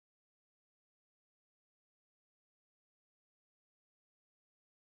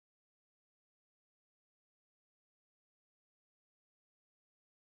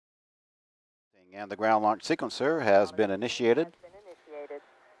And the ground launch sequencer has been initiated.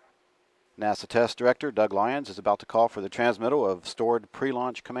 NASA Test Director Doug Lyons is about to call for the transmittal of stored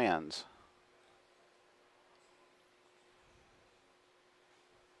pre-launch commands.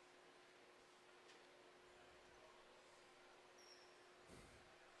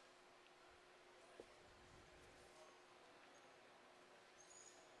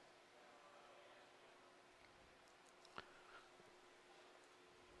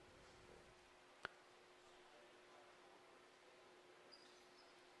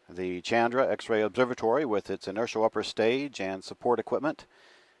 The Chandra X-ray Observatory, with its inertial upper stage and support equipment,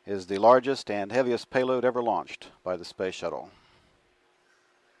 is the largest and heaviest payload ever launched by the Space Shuttle.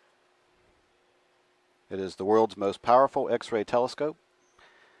 It is the world's most powerful X-ray telescope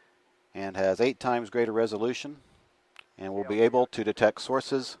and has 8 times greater resolution and will be able to detect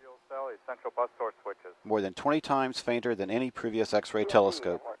sources more than 20 times fainter than any previous X-ray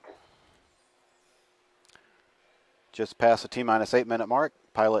telescope. Just past the T-minus 8 minute mark,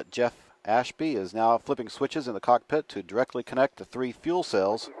 pilot Jeff Ashby is now flipping switches in the cockpit to directly connect the 3 fuel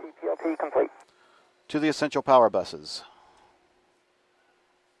cells to the essential power buses.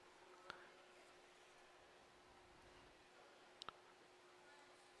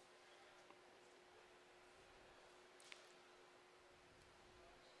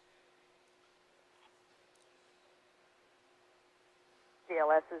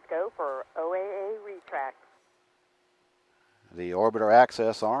 GLS's go for OAA retract. The orbiter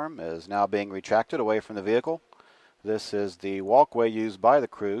access arm is now being retracted away from the vehicle. This is the walkway used by the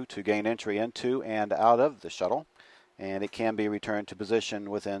crew to gain entry into and out of the shuttle, and it can be returned to position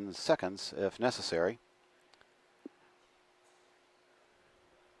within seconds if necessary.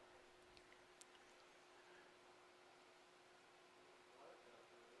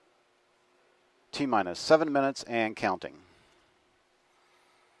 T-minus 7 minutes and counting.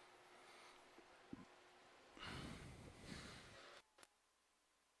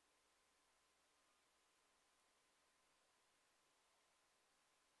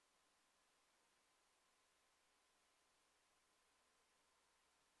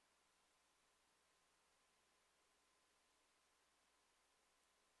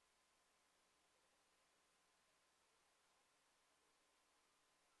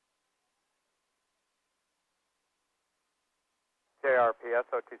 JRPS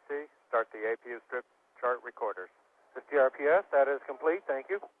OTC, start the APU strip chart recorders. This JRPS, that is complete, thank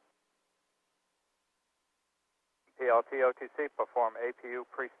you. PLT OTC, perform APU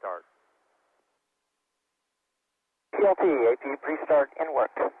pre-start. PLT, APU pre-start in work.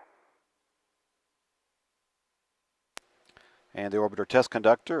 And the orbiter test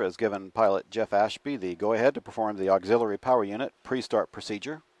conductor has given pilot Jeff Ashby the go-ahead to perform the auxiliary power unit pre-start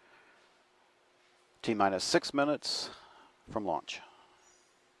procedure. T-minus 6 minutes from launch.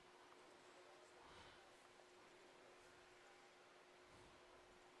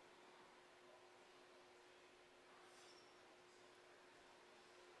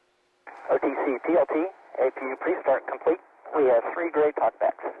 OTC, PLT, APU pre-start complete. We have 3 gray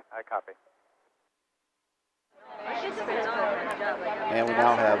talkbacks. I copy. And we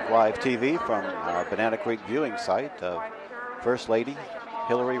now have live TV from our Banana Creek viewing site of First Lady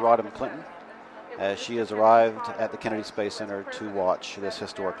Hillary Rodham Clinton, as she has arrived at the Kennedy Space Center to watch this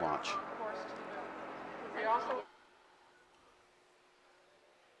historic launch.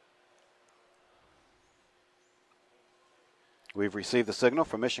 We've received the signal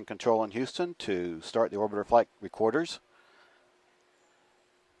from Mission Control in Houston to start the orbiter flight recorders.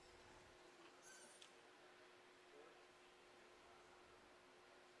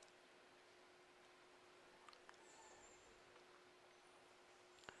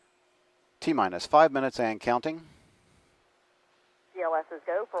 T-minus 5 minutes and counting. GLS's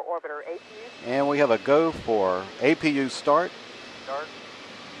go for orbiter APU. And we have a go for APU start. Start.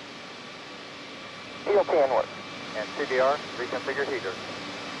 PLT in work. And CDR, reconfigure heater.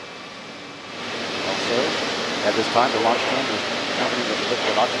 Also, at this time, the launch team is accompanying the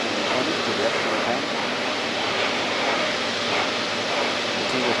liquid oxygen components to the external tank. The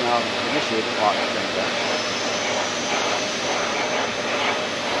team is now initiating launch transfer.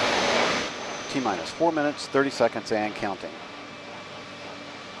 T-minus 4 minutes, 30 seconds, and counting.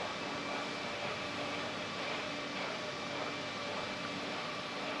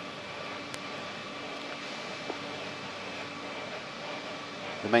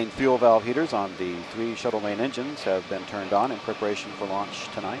 The main fuel valve heaters on the 3 shuttle main engines have been turned on in preparation for launch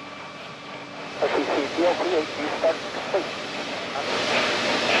tonight. OTC, PLT, APU start complete.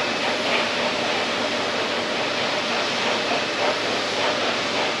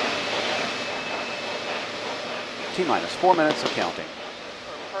 T-minus 4 minutes and counting.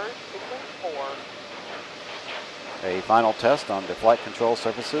 First, sequence 4. A final test on the flight control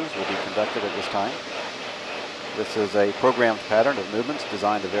surfaces will be conducted at this time. This is a programmed pattern of movements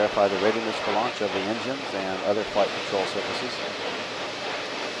designed to verify the readiness for launch of the engines and other flight control surfaces.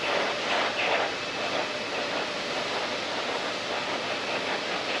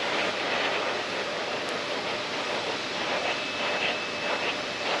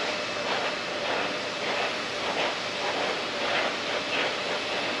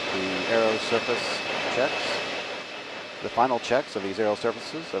 The aero surface checks. The final checks of these aero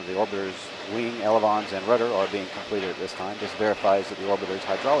surfaces of the orbiter's wing, elevons, and rudder are being completed at this time. This verifies that the orbiter's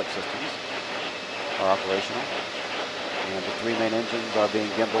hydraulic systems are operational, and the 3 main engines are being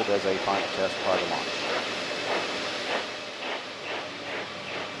gimbaled as a final test prior to launch.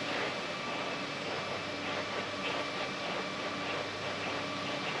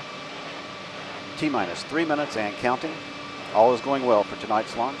 T-minus 3 minutes and counting. All is going well for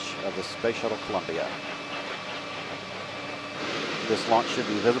tonight's launch of the Space Shuttle Columbia. This launch should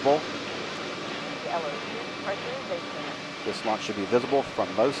be visible. This launch should be visible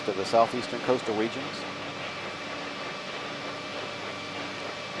from most of the southeastern coastal regions.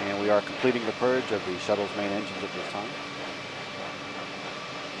 And we are completing the purge of the shuttle's main engines at this time.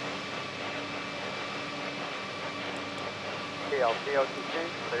 TLC OTC,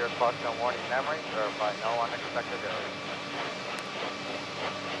 clear caution and warning memory, verify no unexpected errors.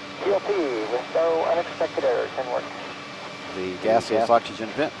 TLP with no unexpected errors in work. The gaseous oxygen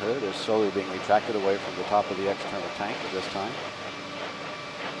vent hood is slowly being retracted away from the top of the external tank at this time.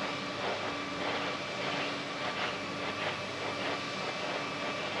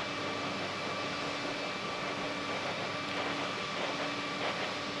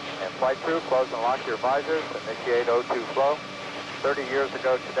 And flight crew, close and lock your visors. Initiate O2 flow. 30 years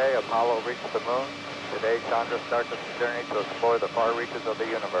ago today, Apollo reached the moon. Today, Chandra starts its journey to explore the far reaches of the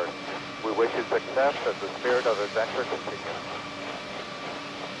universe. We wish you success as the spirit of adventure continues.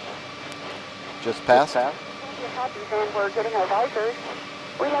 Just passed. Copies, and we're getting our visors.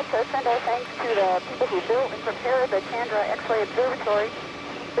 We'd like to send our thanks to the people who built and prepared the Chandra X-ray Observatory,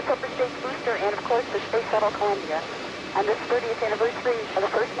 the Super Stage Booster, and of course the Space Shuttle Columbia. On this 30th anniversary of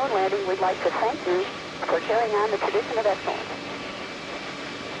the first moon landing, we'd like to thank you for carrying on the tradition of excellence.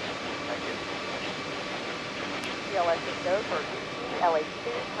 Thank you. CLS is go for LH2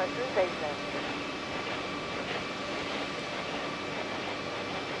 pressurization.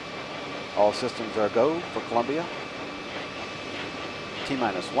 All systems are go for Columbia.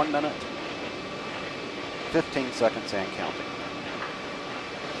 T-minus 1 minute, 15 seconds and counting.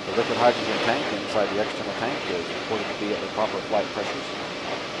 The liquid hydrogen tank inside the external tank is reported to be at the proper flight pressures.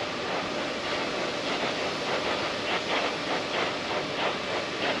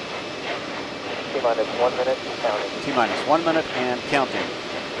 T-minus 1 minute counting. T-minus 1 minute and counting.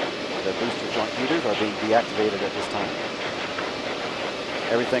 The booster joint heaters are being deactivated at this time.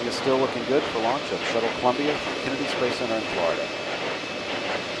 Everything is still looking good for launch of Shuttle Columbia from Kennedy Space Center in Florida.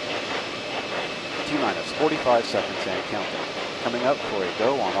 T-minus 45 seconds and counting. Coming up for a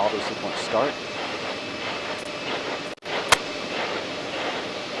go on auto sequence start.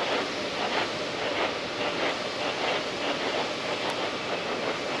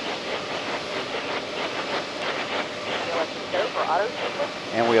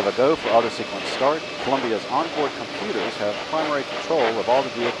 And we have a go for auto sequence start. Columbia's onboard computers have primary control of all the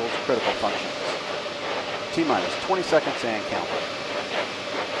vehicle's critical functions. T-minus 20 seconds and counting.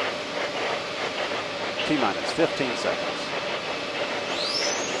 T-minus 15 seconds.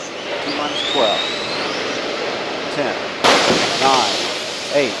 T-minus 12. 10, 9,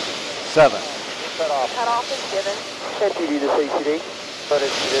 8, 7. Cutoff. Cutoff is given. NTD to CCD. But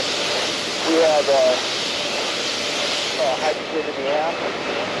it's given. We have hydrogen in the app.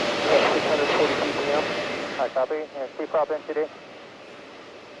 640 ppm. Hi, copy. And C-prop NTD.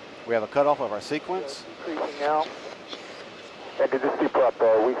 We have a cutoff of our sequence. Decreasing now. And to this C-prop,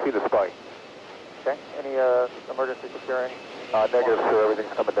 we see the spike. Okay. Any emergency securing? Negative, sir.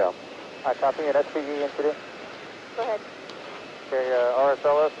 Everything's coming down. Hi, copy. And SPE NTD. Go ahead. Okay,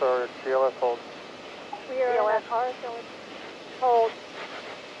 RSLS or GLS hold? We are at RSLS. Hold.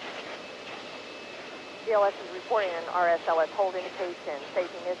 GLS is reporting an RSLS hold indication.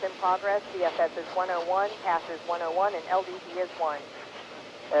 Staging is in progress. CFS is 101, CAS is 101, and LDD is 1.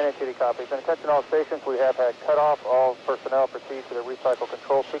 And NTD copies. And attention all stations, we have had cutoff. All personnel proceed to the recycle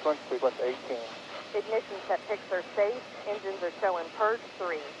control sequence, sequence 18. Ignition set picks are safe. Engines are showing purge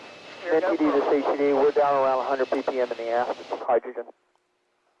 3. NTD to CHD, we're down around 100 ppm in the aft. It's hydrogen.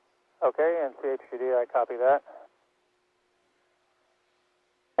 Okay, and CHD, I copy that.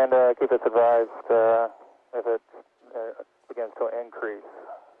 And keep us advised if it begins to increase.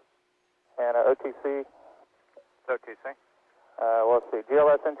 And OTC, OTC. Let's see,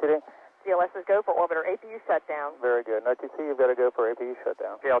 GLS NTD? GLS is go for orbiter APU shutdown. Very good. And OTC, you've got to go for APU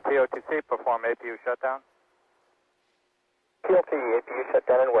shutdown. PLT OTC, perform APU shutdown. PLT, APU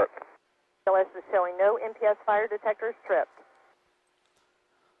shutdown and work. GLS is showing no MPS fire detectors tripped.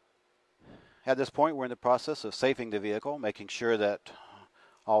 At this point, we're in the process of safing the vehicle, making sure that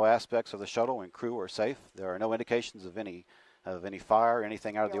all aspects of the shuttle and crew are safe. There are no indications of any fire,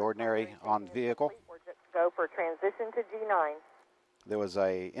 anything out of the ordinary on the vehicle. Go for transition to G9. There was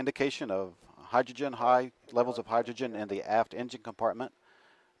an indication of hydrogen, high levels of hydrogen in the aft engine compartment.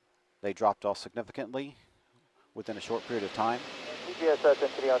 They dropped off significantly within a short period of time. GSS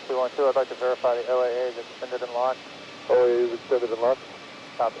NTD on 212, I'd like to verify the OAA is extended and launched. OAA is extended and launched.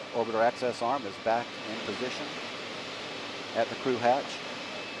 Copy. Orbiter access arm is back in position at the crew hatch.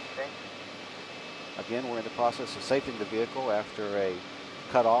 Okay. Again, we're in the process of safing the vehicle after a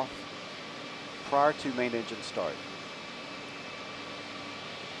cutoff prior to main engine start.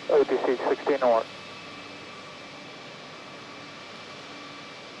 OTC 16 north.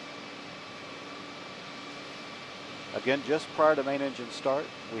 Again, just prior to main engine start,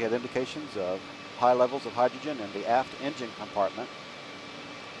 we had indications of high levels of hydrogen in the aft engine compartment.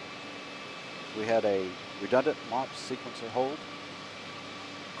 We had a redundant launch sequencer hold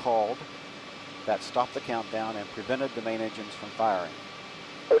called that stopped the countdown and prevented the main engines from firing.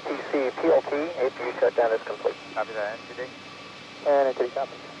 OTC PLT, APU shutdown is complete. Copy that, NTD. And NTD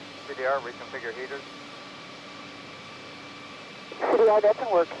copy. CDR, reconfigure heaters. CDR, that's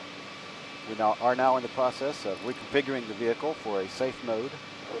in work. We are now in the process of reconfiguring the vehicle for a safe mode.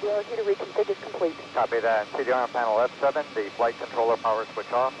 CDR heater reconfig is complete. Copy that, CDR on panel F7, the flight controller power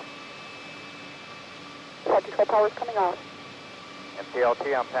switch off. Flight control power is coming off. And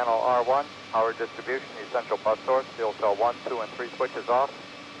PLT on panel R1, power distribution, essential bus source, fuel cell 1, 2, and 3 switches off.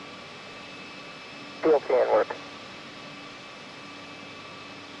 PLT in work.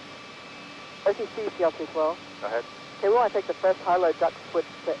 OTC PLT 12. Go ahead. Okay, we want to take the first high load duct switch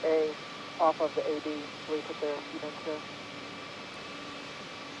to A off of the AD so we put the to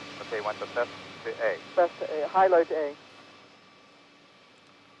Okay, went to F to A. first to A, high load to A.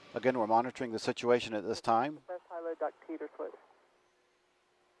 Again, we're monitoring the situation at this time. First high load duct heater switch.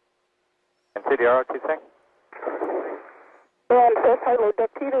 And CDR, OTC. And first high load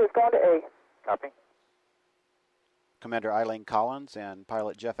duct heater has gone to A. Copy. Commander Eileen Collins and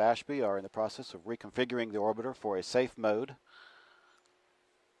pilot Jeff Ashby are in the process of reconfiguring the orbiter for a safe mode.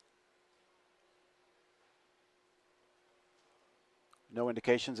 No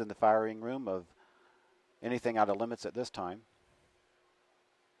indications in the firing room of anything out of limits at this time.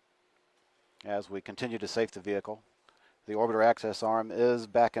 As we continue to safe the vehicle, the orbiter access arm is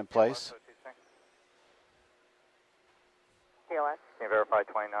back in place. TLS. Can you verify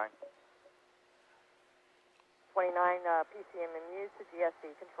 29? 29 PCMMU to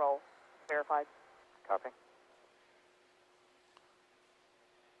GSD control. Verified. Copy.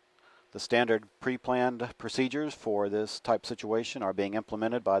 The standard pre-planned procedures for this type situation are being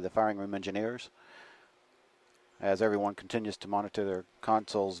implemented by the firing room engineers as everyone continues to monitor their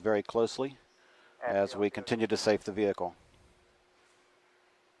consoles very closely as we continue to safe the vehicle.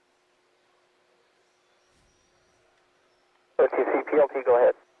 OTC PLT, go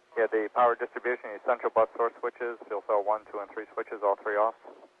ahead. Yeah, the power distribution, essential bus source switches, fuel cell 1, 2, and 3 switches, all 3 off.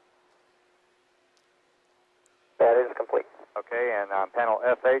 That is complete. Okay, and on panel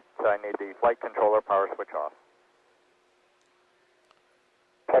F8, I need the flight controller power switch off.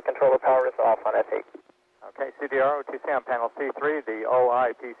 Flight controller power is off on F8. Okay, CDR, OTC on panel C3, the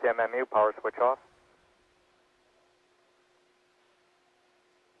OI PCMMU power switch off.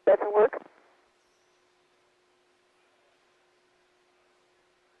 That's in work.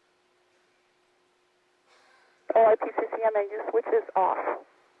 OIPCCMMU switch is off.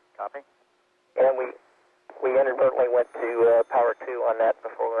 Copy. And we inadvertently went to power 2 on that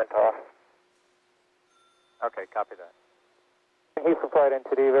before we went off. Okay, copy that. Houston flight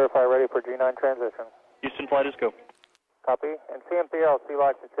NTD, verify ready for G9 transition. Houston flight is go. Copy. And CMPL,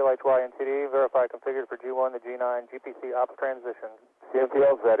 CLOX and CLHY NTD, verify configured for G1 to G9 GPC ops transition.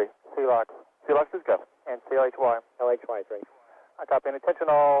 CMPL is ready. CLOX. CLOX is go. And CLHY. LHY is ready. I copy. And attention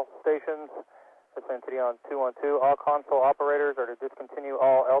all stations. It's NTD on 212. All console operators are to discontinue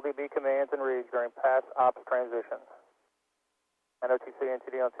all LDB commands and reads during past ops transition. And OTC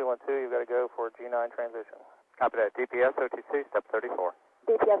NTD on 212, you've got to go for G9 transition. Copy that. DPS, OTC, step 34.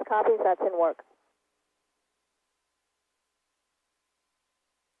 DPS copies, that's in work.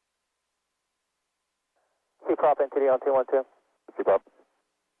 CPROP NTD on 212. CPROP.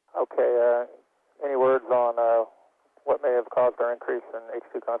 Okay, any words on what may have caused our increase in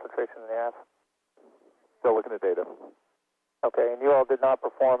H2 concentration in the aft? Still looking at data. Okay, and you all did not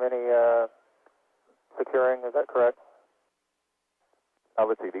perform any securing, is that correct?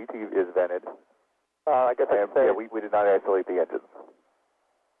 Let's see, the ET is vented. I guess I could say... Yeah, we did not isolate the engines.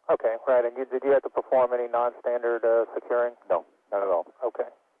 Okay, right, and did you have to perform any non-standard securing? No, not at all. Okay.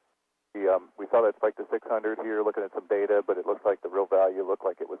 We saw that spike to 600 here, looking at some data, but it looks like the real value looked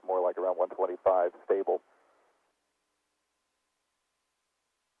like it was more like around 125 stable.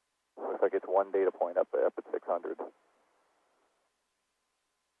 Looks like it's one data point up at 600.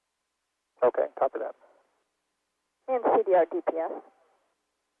 Okay, copy that. And CDR DPS.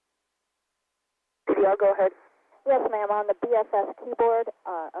 CDR, go ahead. Yes, ma'am. On the BFS keyboard,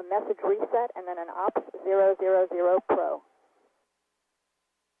 a message reset and then an ops 000 pro.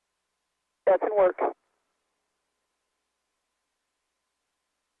 That's in work.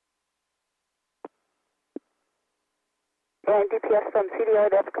 And DPS from CDR,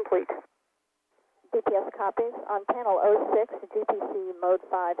 that's complete. DPS copies. On panel 06, GPC mode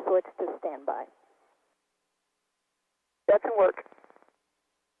 5 switch to standby. That's in work.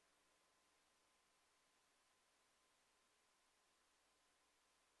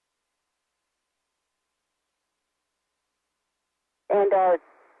 And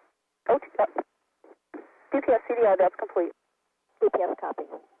DPS CDR, that's complete. DPS copies.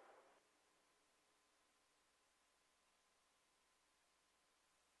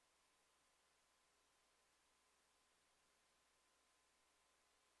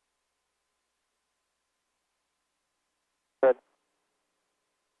 Good.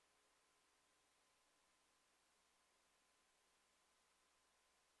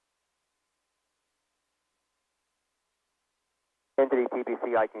 Entity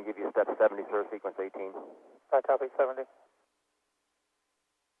TBC, I can give you step 70, sir, sequence 18. I copy 70.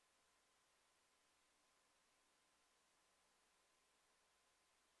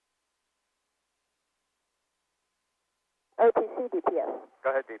 OTC DPS. Go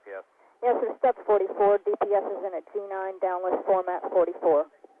ahead, DPS. Yes, it's step 44. DPS is in at G9, downlist format 44.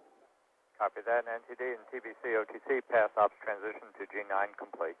 Copy that. NTD and TBC OTC pass ops transition to G9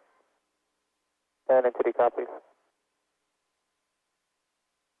 complete. And NTD copies.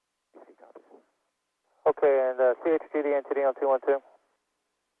 Okay, and CHGD NTD on 212.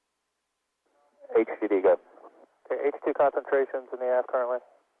 HGD, go. Okay, H2 concentrations in the aft currently.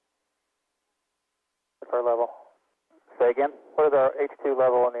 What's our level? Say again? What is our H2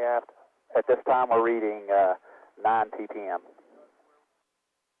 level in the aft? At this time, we're reading 9 ppm.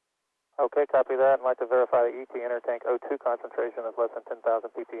 Okay, copy that. I'd like to verify the ET intertank O2 concentration is less than 10,000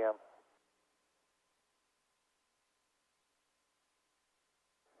 ppm.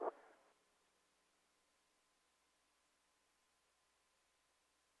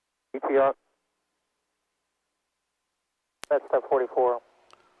 ETR. That's step 44.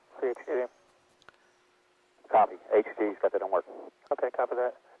 CHGD. Copy. HG's got that on work. Okay, copy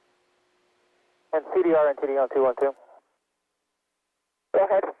that. And CDR and TD on 212. Go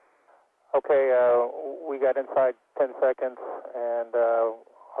ahead. Okay, we got inside 10 seconds, and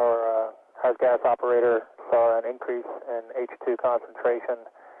our house gas operator saw an increase in H2 concentration,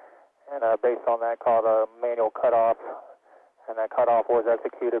 and based on that, called a manual cutoff, and that cutoff was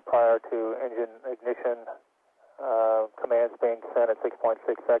executed prior to engine ignition commands being sent at 6.6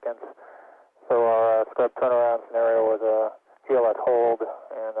 seconds. So our scrub turnaround scenario was a GLS hold,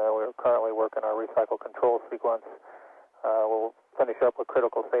 and we're currently working our recycle control sequence. We'll finish up with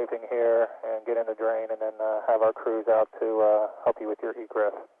critical safing here and get in the drain, and then have our crews out to help you with your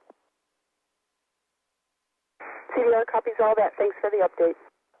egress. CDR copies all that. Thanks for the update.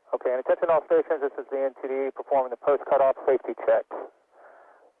 Okay, and attention all stations, this is the NTD performing the post-cutoff safety check.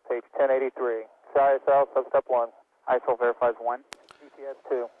 Page 1083. CISL, sub-step 1. ISO verifies 1. DPS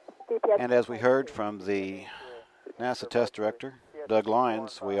 2. And as we heard from the NASA test director, Doug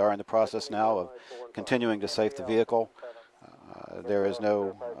Lyons, we are in the process now of continuing to safe the vehicle. There is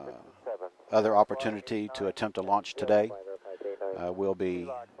no other opportunity to attempt a launch today. We'll be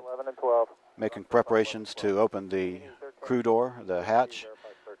making preparations to open the crew door, the hatch,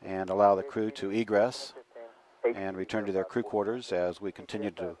 and allow the crew to egress and return to their crew quarters as we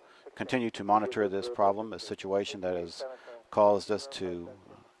continue to monitor this problem, a situation that has caused us to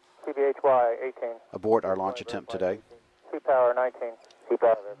abort our launch attempt today. C-Power 19.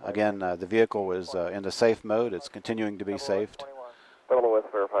 Again, the vehicle is in the safe mode. It's continuing to be safed. WS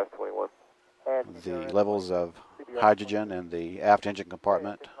verifies 21. The levels of hydrogen in the aft engine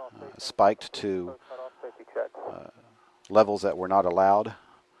compartment spiked to levels that were not allowed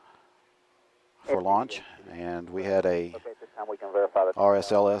for launch, and we had a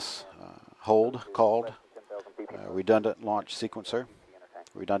RSLS hold called, redundant launch sequencer.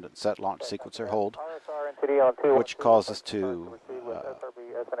 redundant set launch sequencer hold, RSR NTD on 212. which caused us to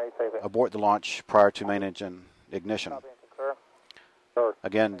abort the launch prior to main engine ignition.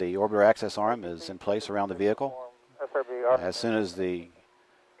 Again, the orbiter access arm is in place around the vehicle. As soon as the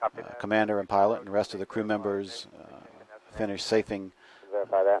commander and pilot and the rest of the crew members finish safing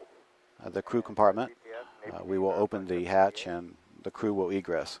the crew compartment, we will open the hatch and the crew will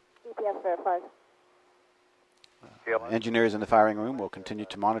egress. EPS verified. Engineers in the firing room will continue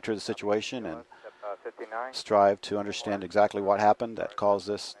to monitor the situation and strive to understand exactly what happened that caused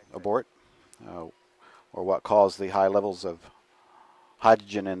this abort, or what caused the high levels of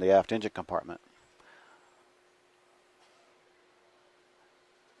hydrogen in the aft engine compartment.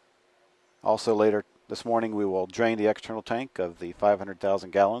 Also later this morning we will drain the external tank of the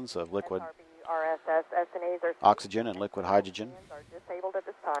 500,000 gallons of liquid oxygen and liquid hydrogen. Are disabled at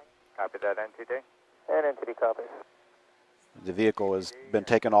this time. Copy that, NTD. And NTD copies. The vehicle has been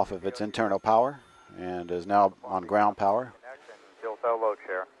taken off of its internal power and is now on ground power. Fuel cell load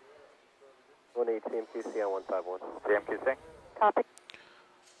share. We'll need CMQC on 151. CMQC. Copy.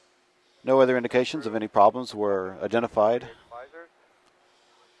 No other indications of any problems were identified,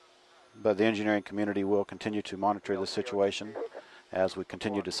 but the engineering community will continue to monitor the situation as we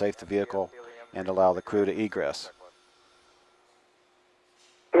continue to safe the vehicle and allow the crew to egress.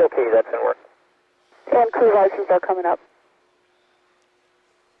 Okay, that's in work. And crew licenses are coming up.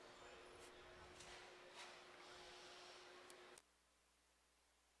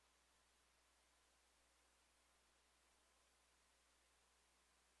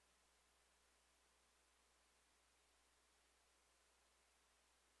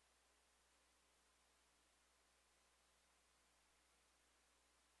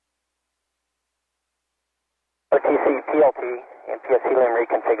 OTC, PLT, and PS helium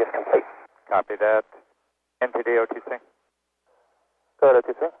reconfig is complete. Copy that. NTD OTC. Go ahead,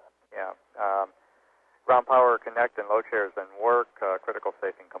 OTC. Yeah. Ground power connect and load shares in work. Critical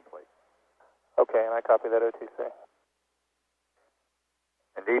safing complete. Okay, and I copy that OTC.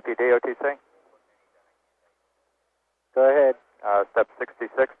 And EPD OTC. Go ahead. Step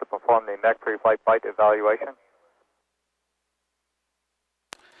 66 to perform the mech pre-flight bite evaluation.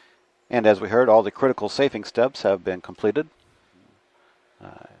 And as we heard, all the critical safing steps have been completed.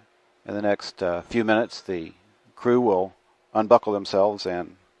 In the next few minutes, the crew will unbuckle themselves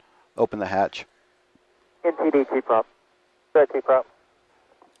and open the hatch. NTD T-Prop. Go ahead, T-Prop.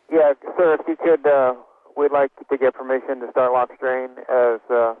 Yeah, sir, if you could, we'd like to get permission to start lock strain as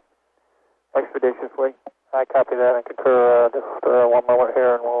expeditiously. I copy that and concur. Just one moment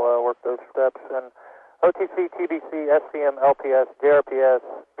here and we'll work those steps. And OTC, TBC, SCM, LPS, JRPS,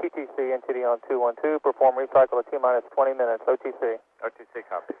 PTC, NTD on 212. Perform recycle at T-minus 20 minutes. OTC. OTC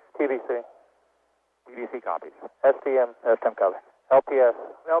copies. TBC. TBC copies. STM. STM copies. LPS.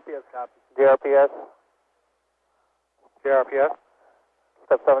 LPS copies. JRPS. JRPS.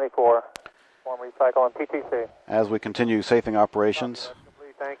 Step 74. Perform recycle and PTC. As we continue safing operations,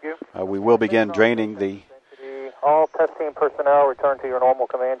 Thank you. we will begin draining the All test team personnel return to your normal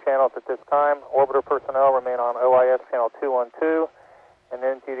command channels at this time. Orbiter personnel remain on OIS channel 212, and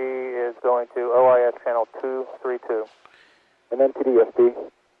NTD is going to OIS channel 232. And NTD SD.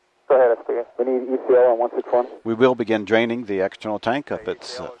 Go ahead, SD. We need ECL on 161. We will begin draining the external tank of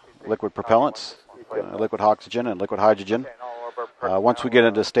its liquid propellants, liquid oxygen and liquid hydrogen. Once we get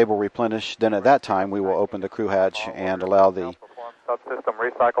into stable replenish, then at that time we will open the crew hatch and allow the Subsystem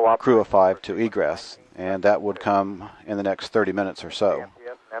recycle crew of 5 to egress, and that would come in the next 30 minutes or so.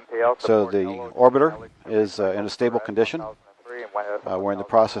 So the orbiter is in a stable condition. We're in the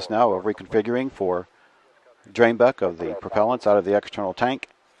process now of reconfiguring for drain back of the propellants out of the external tank.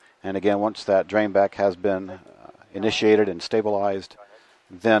 And again, once that drain back has been initiated and stabilized,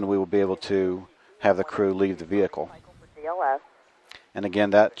 then we will be able to have the crew leave the vehicle. And again,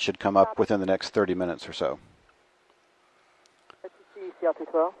 that should come up within the next 30 minutes or so.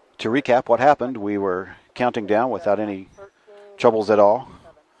 To recap what happened, we were counting down without any troubles at all.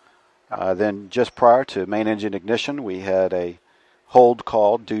 Then just prior to main engine ignition, we had a hold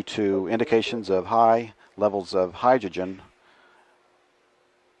called due to indications of high levels of hydrogen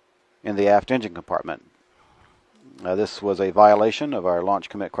in the aft engine compartment. This was a violation of our launch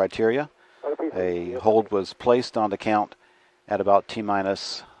commit criteria. A hold was placed on the count at about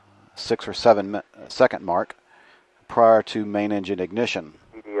T-minus 6 or 7 second mark prior to main engine ignition.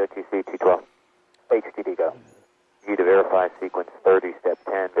 DDOTC T12. HDD go. You to verify sequence 30, step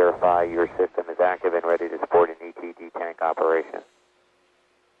 10. Verify your system is active and ready to support an ETD tank operation.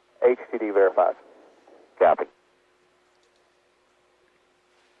 HDD verifies. Copy.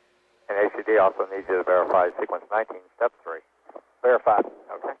 And HDD also needs you to verify sequence 19, step 3. Verify.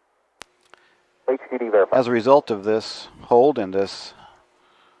 Okay. HDD verify. As a result of this hold and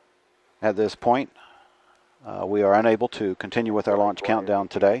at this point, we are unable to continue with our launch countdown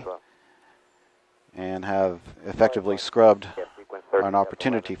today and have effectively scrubbed an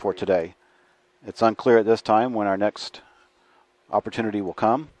opportunity for today. It's unclear at this time when our next opportunity will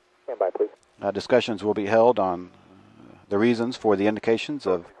come. Stand by, please. Discussions will be held on the reasons for the indications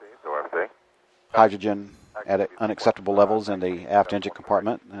of hydrogen at unacceptable levels in the aft engine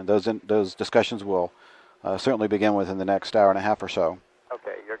compartment, and those discussions will certainly begin within the next hour and a half or so.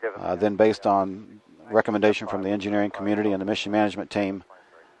 Okay, you're giving me Then, based on recommendation from the engineering community and the mission management team,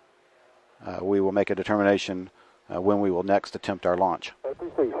 we will make a determination when we will next attempt our launch.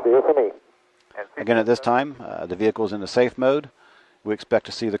 Again, at this time, the vehicle is in the safe mode. We expect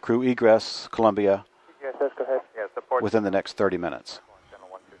to see the crew egress Columbia within the next 30 minutes.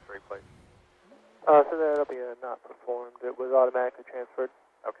 So that'll be not performed. It was automatically transferred.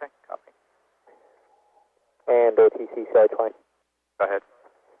 Okay, copy. And OTC CI-20. Go ahead.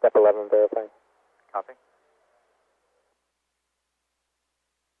 Step 11 verified. Copy.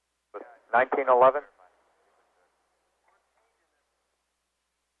 1911.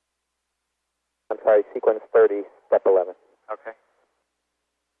 I'm sorry, sequence 30, step 11. Okay.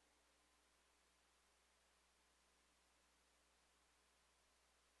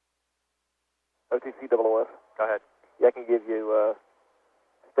 OTC OOF. Go ahead. Yeah, I can give you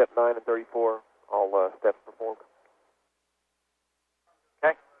step 9 and 34, all steps performed.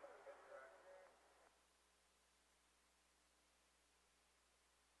 Okay.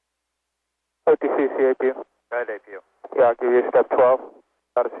 OTC CAPU. Go ahead, APU. Yeah, I'll give you step 12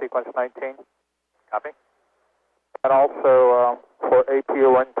 out of sequence 19. Copy. And also for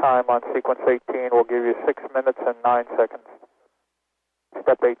APU run time on sequence 18, we'll give you 6 minutes and 9 seconds.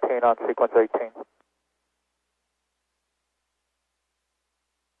 Step 18 on sequence 18.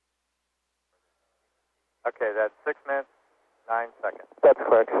 Okay, that's 6 minutes, 9 seconds. That's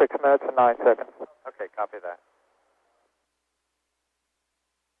correct, 6 minutes and 9 seconds. Okay, copy that.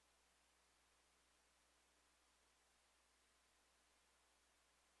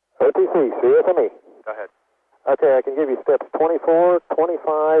 OTC, CFME. Go ahead. Okay, I can give you steps 24,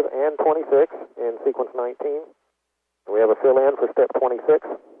 25, and 26 in sequence 19. We have a fill-in for step 26.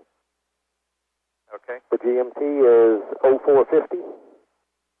 Okay. The GMT is 0450.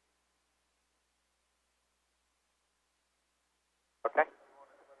 Okay.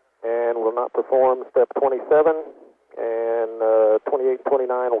 And will not perform step 27, and 28 and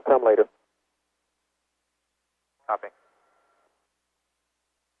 29 will come later. Copy.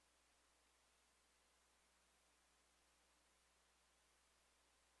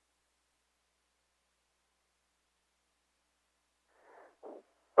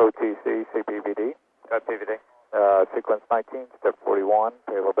 OTC, CPVD. Got PVD. Sequence 19, step 41,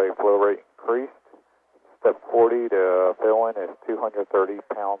 payload bay flow rate increased. Step 40 to fill in is 230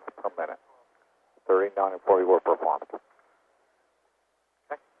 pounds per minute. 39 and 40 were performed.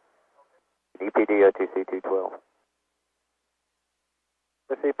 Okay. EPD, OTC 212.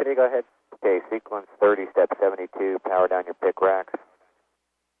 The CPD, go ahead. Okay, sequence 30, step 72, power down your pick racks.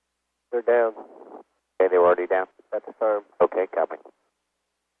 They're down. Okay, they were already down? That's affirmed. Okay, copy.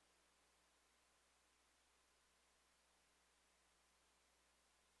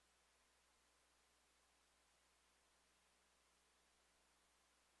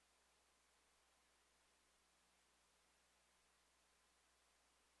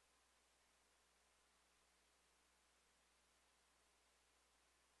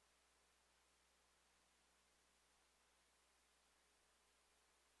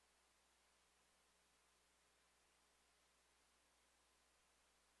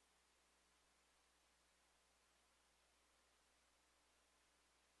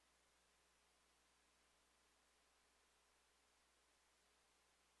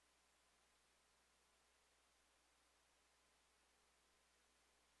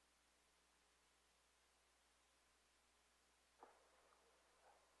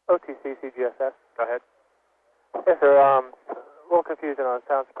 OTC CGSS. Go ahead. Yes, sir. A little confusion on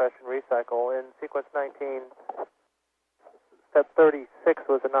sound suppression recycle. In sequence 19, step 36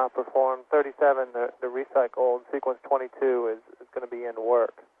 was not performed. 37, the recycle. In sequence 22 is going to be in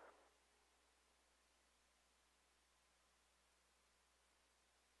work.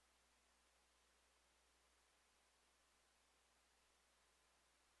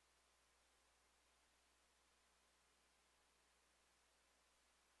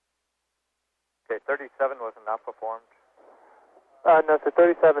 Okay, 37 was not performed. No, so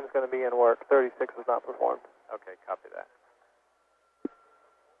 37 is going to be in work. 36 was not performed. Okay, copy that.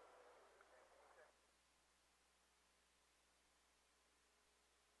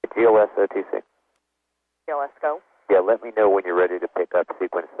 GLS OTC. GLS, go. Yeah, let me know when you're ready to pick up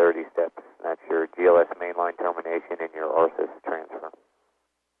sequence 30 steps. That's your GLS mainline termination and your ARSIS transfer.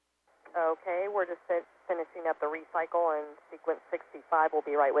 Okay, we're just finishing up the recycle, and sequence 65 will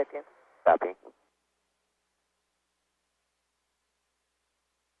be right with you. Copy.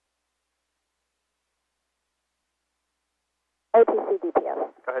 OTC DPS.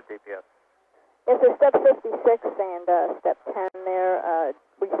 Go ahead, DPS. Yes, sir, step 56 and step 10 there.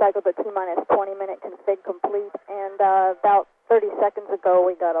 Recycled the T-minus 20-minute config complete, and about 30 seconds ago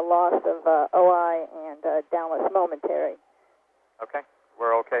we got a loss of OI and downless momentary. Okay,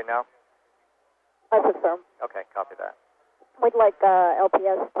 we're okay now? That's affirmed. Okay, copy that. We'd like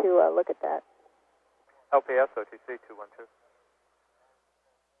LPS to look at that. LPS OTC 212.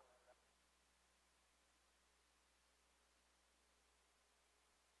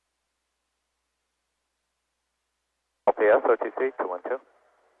 LPS OTC 212.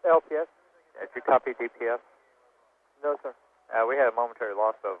 LPS? Did you copy DPS? No, sir. We had a momentary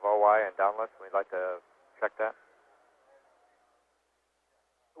loss of OI and downless. We'd like to check that.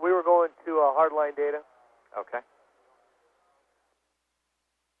 We were going to hardline data. Okay.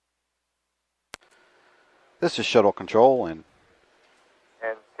 This is Shuttle Control, and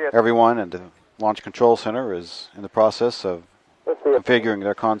everyone in the Launch Control Center is in the process of configuring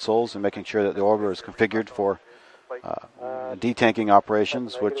their consoles and making sure that the orbiter is configured for detanking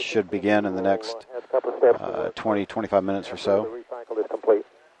operations, which should begin in the next 20-25 minutes or so. The recycle is complete.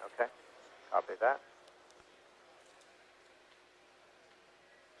 Okay, copy that.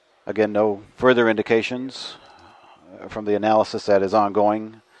 Again, no further indications from the analysis that is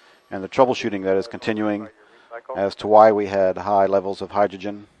ongoing and the troubleshooting that is continuing as to why we had high levels of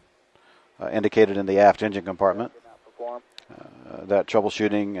hydrogen indicated in the aft engine compartment. That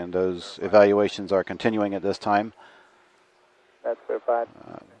troubleshooting and those evaluations are continuing at this time. That's verified.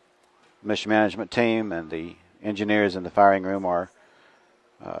 Mission management team and the engineers in the firing room are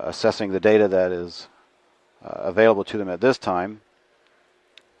assessing the data that is available to them at this time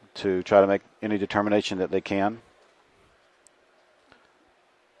to try to make any determination that they can.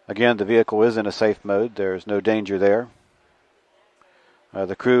 Again, the vehicle is in a safe mode. There's no danger there.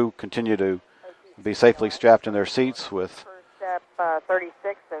 The crew continue to be safely strapped in their seats with Step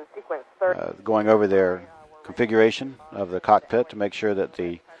 36 and sequence 30. going over their configuration of the cockpit to make sure that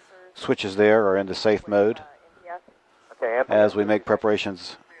the switches there are in the safe mode Okay, as we make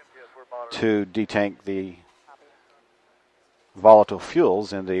preparations to detank the volatile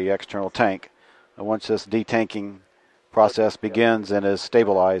fuels in the external tank. And once this detanking process begins and is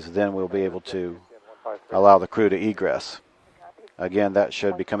stabilized, then we'll be able to allow the crew to egress. Again, that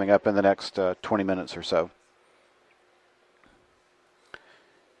should be coming up in the next 20 minutes or so.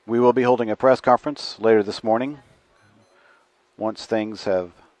 We will be holding a press conference later this morning once things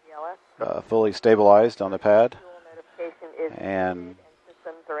have fully stabilized on the pad, and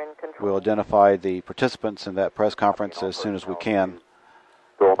we'll identify the participants in that press conference as soon as we can.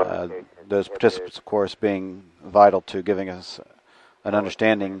 Those participants, of course, being vital to giving us an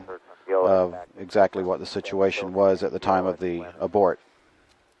understanding of exactly what the situation was at the time of the abort.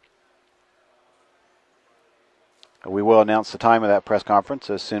 We will announce the time of that press conference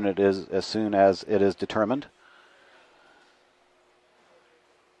as soon as it is determined.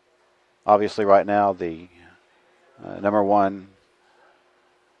 Obviously, right now, the number one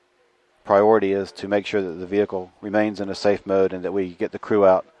priority is to make sure that the vehicle remains in a safe mode and that we get the crew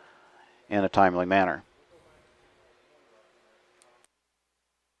out in a timely manner.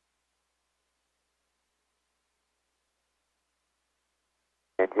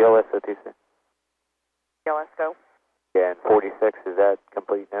 And GLS OTC. GLS, go. Yeah, and 46, is that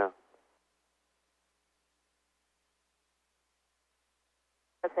complete now?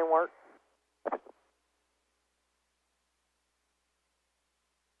 That's in work.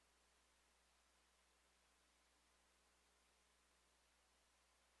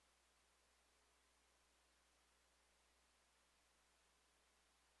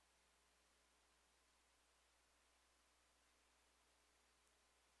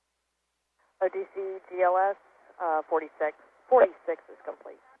 ODC GLS 46. 46 is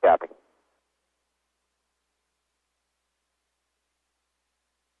complete. Copy.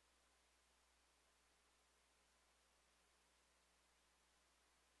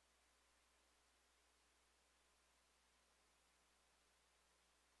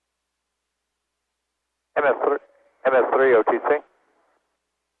 MS3 OTC.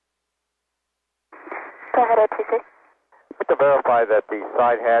 Go ahead, OTC. I'd like to verify that the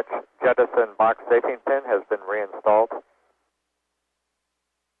side hatch jettison box safety pin has been reinstalled.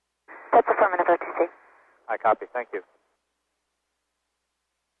 That's affirmative, OTC. I copy, thank you.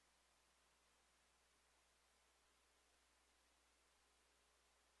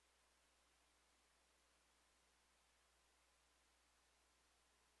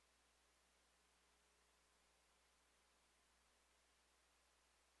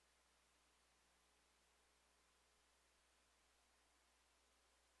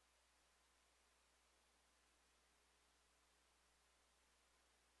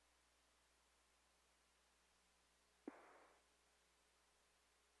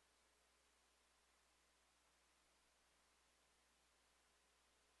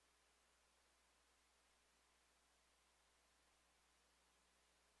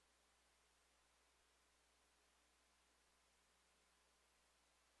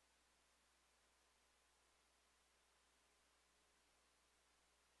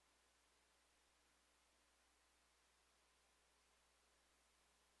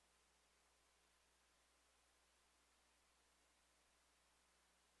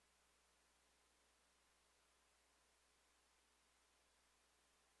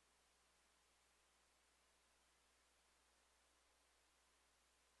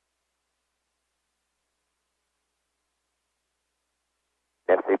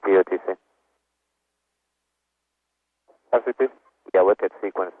 SCP OTC. SCP? Yeah, look at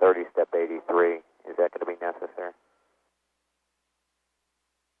sequence 30, step 83. Is that going to be necessary?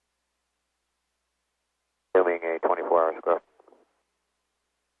 Assuming a 24-hour scope.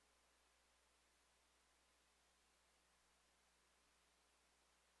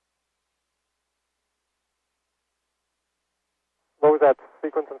 What was that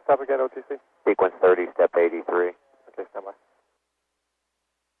sequence and step again, OTC? Sequence 30, step 83. Okay, stand by.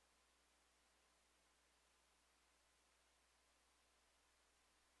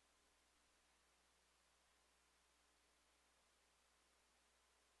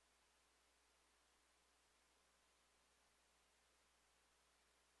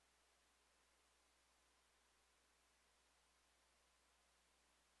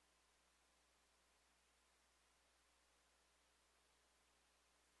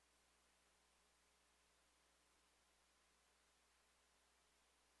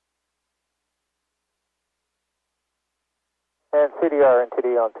 And CDR and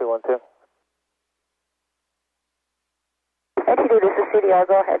TD on 212. NTD, this is CDR,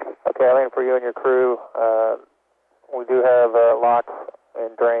 go ahead. Okay, Eileen, for you and your crew, we do have locks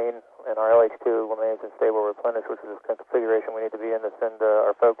and drain, and our LH2 remains in stable replenish, which is the configuration we need to be in to send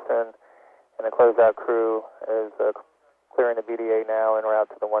our folks in. And the closeout crew is clearing the BDA now en route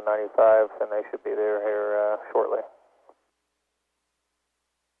to the 195, and they should be there here shortly.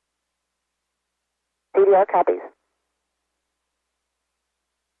 CDR copies.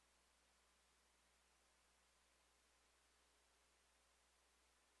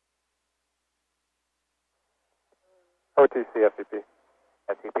 OTC, FCP.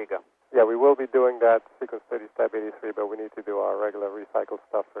 SCP, go. Yeah, we will be doing that sequence 30, step 83, but we need to do our regular recycled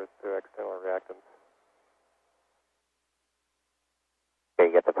stuff first to external reactants. Okay,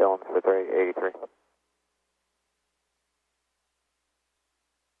 you get the films for 83.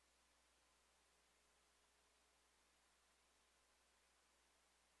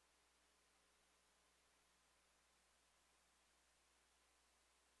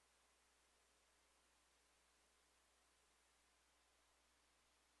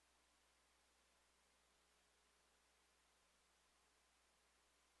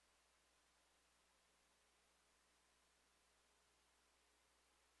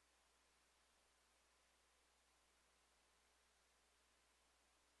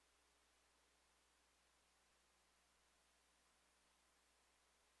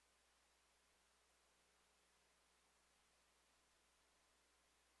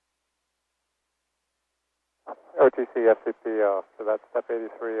 OTC, FCP, so that's step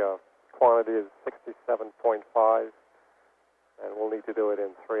 83, quantity is 67.5, and we'll need to do it in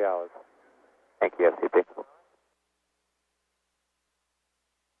 3 hours. Thank you, SCP.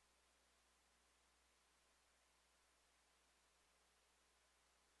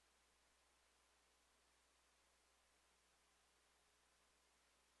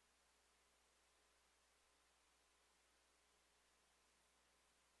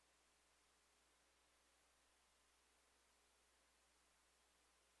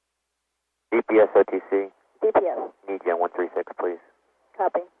 DPS OTC. DPS. Need Gen 136, please.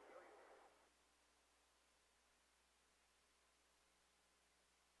 Copy.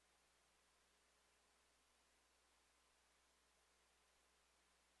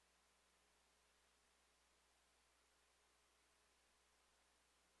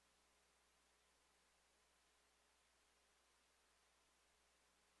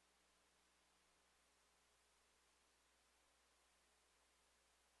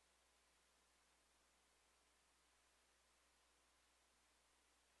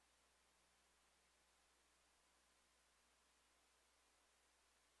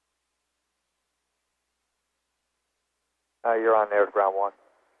 You're on there at ground 1.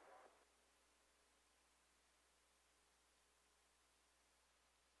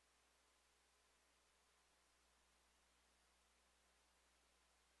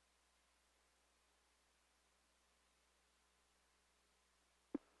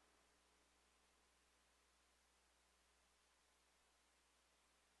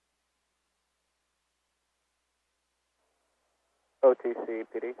 OTC,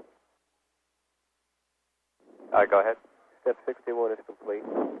 PD. Go ahead. Step 61 is complete.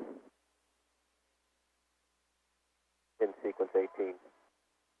 In sequence 18.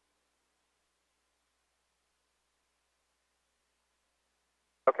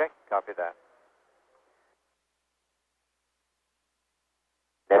 Okay, copy that.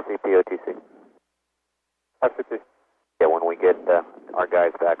 SCP OTC. FCP. Yeah, when we get our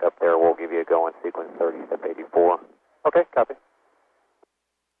guys back up there, we'll give you a go in sequence 30, step 84. Okay, copy.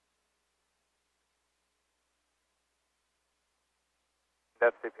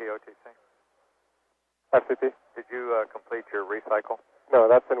 FCP OTC. FCP? Did you complete your recycle? No,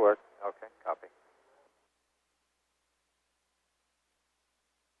 that's in work. Okay, copy.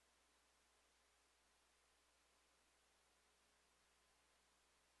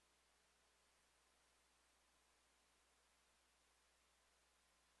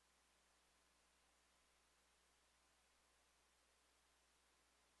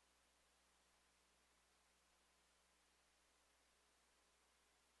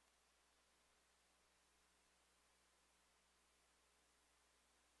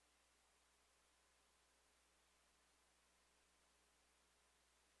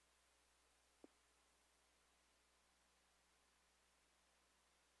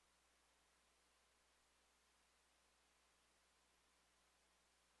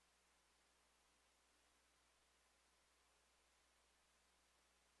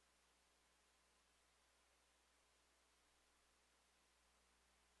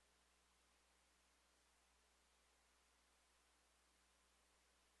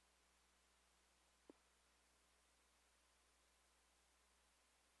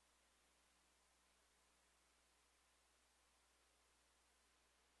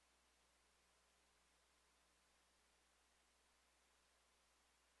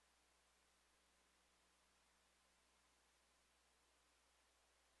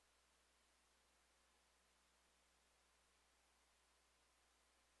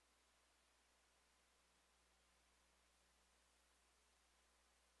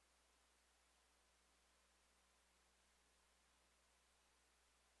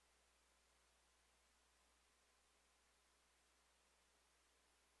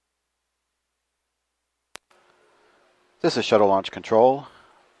 This is Shuttle Launch Control.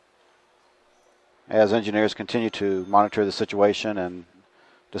 As engineers continue to monitor the situation and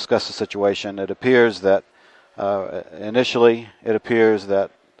discuss the situation, it appears that initially it appears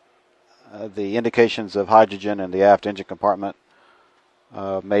that the indications of hydrogen in the aft engine compartment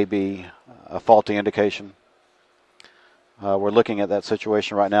may be a faulty indication. We're looking at that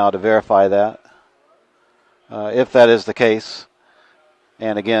situation right now to verify that. If that is the case,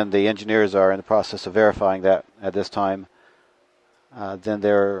 and again the engineers are in the process of verifying that at this time, then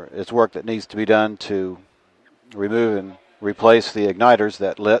there is work that needs to be done to remove and replace the igniters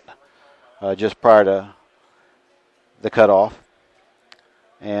that lit just prior to the cutoff.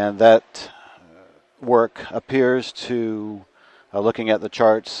 And that work appears to, looking at the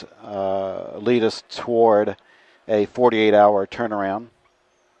charts, lead us toward a 48-hour turnaround.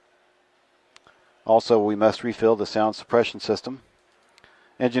 Also, we must refill the sound suppression system.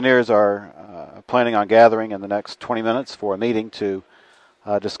 Engineers are planning on gathering in the next 20 minutes for a meeting to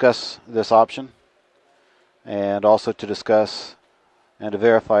discuss this option, and also to discuss and to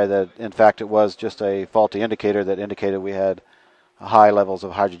verify that in fact it was just a faulty indicator that indicated we had high levels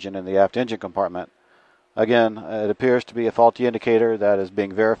of hydrogen in the aft engine compartment. Again, it appears to be a faulty indicator that is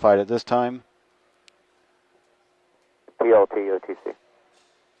being verified at this time. PLT OTC.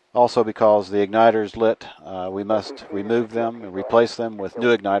 Also, because the igniters lit, we must remove them and replace them with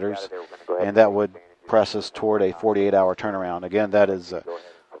new igniters, and that would press us toward a 48-hour turnaround. Again, that is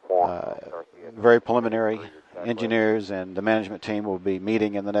very preliminary. Engineers and the management team will be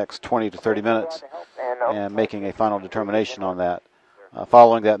meeting in the next 20 to 30 minutes and making a final determination on that.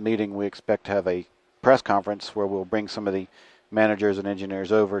 Following that meeting, we expect to have a press conference where we'll bring some of the managers and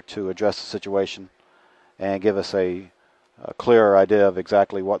engineers over to address the situation and give us a clearer idea of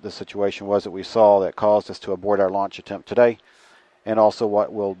exactly what the situation was that we saw that caused us to abort our launch attempt today, and also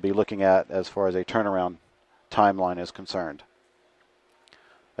what we'll be looking at as far as a turnaround timeline is concerned.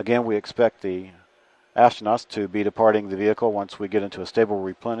 Again, we expect the astronauts to be departing the vehicle once we get into a stable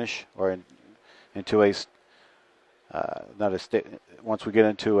replenish, or into a once we get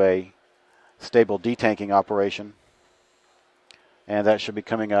into a stable detanking operation, and that should be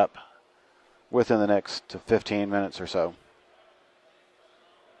coming up within the next 15 minutes or so.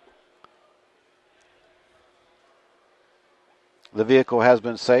 The vehicle has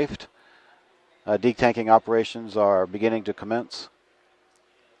been safed. Detanking operations are beginning to commence,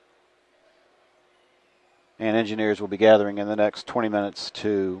 and engineers will be gathering in the next 20 minutes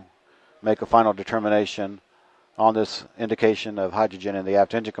to make a final determination on this indication of hydrogen in the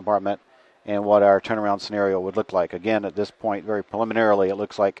aft engine compartment and what our turnaround scenario would look like. Again, at this point, very preliminarily, it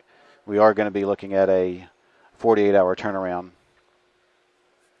looks like we are going to be looking at a 48-hour turnaround.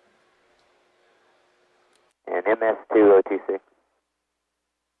 And MS2 OTC.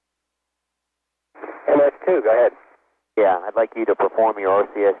 MS2, go ahead. Yeah, I'd like you to perform your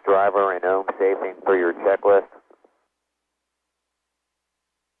RCS driver and ohm safing for your checklist.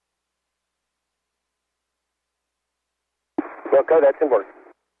 Wilco, that's in work.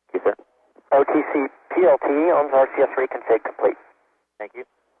 Yes, sir. OTC PLT on RCS3 config complete. Thank you.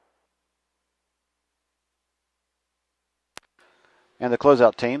 And the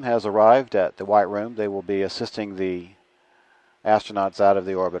closeout team has arrived at the White Room. They will be assisting the astronauts out of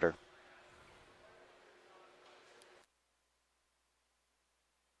the orbiter.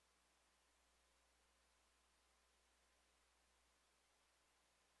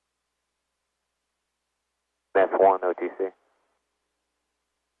 MS1 OTC.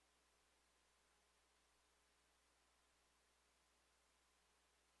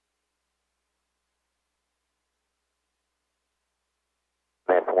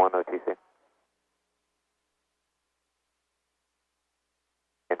 MS1 OTC.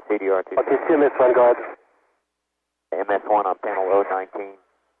 And CDR OTC. OTC MS1, go ahead. MS1 on panel 019.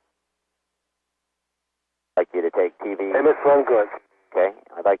 I'd like you to take TV. MS1, good. Okay,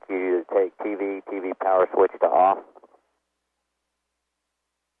 I'd like you to take TV power switch to off.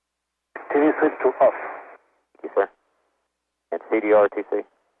 TV switch to off. Thank you, sir. And CDR OTC.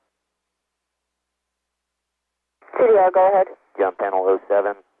 CDR, go ahead. Jump panel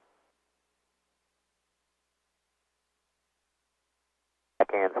 07.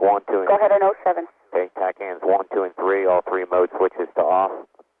 TAC hands 1, 2, and Go ahead on 07. Okay, TAC hands 1, 2, and 3, all 3 mode switches to off.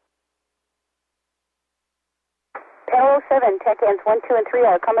 Panel 07, tech hands 1, 2, and 3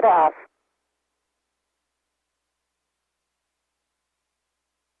 are coming to off.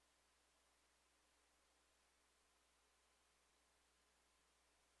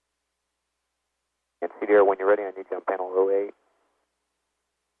 And CDR, when you're ready, I need you on panel 08.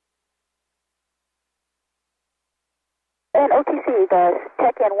 And OTC, the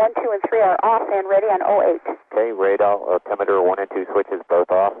tech hand 1, 2, and 3 are off and ready on 08. Okay, radar, altimeter 1 and 2 switches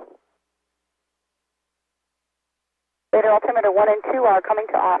both off. Radar altimeter 1 and 2 are coming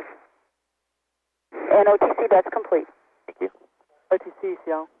to off. And OTC, that's complete. Thank you. OTC,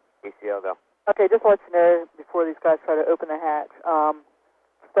 ECL. ECL, go. Okay, just to let you know, before these guys try to open the hatch,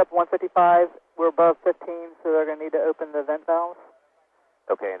 step 155, we're above 15, so they're going to need to open the vent valves.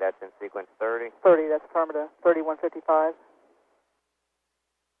 Okay, that's in sequence 30. 30, that's affirmative. 30, 155.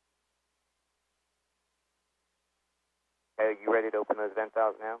 Are you ready to open those vent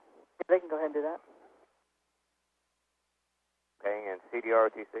valves now? They can go ahead and do that. Okay, and CDR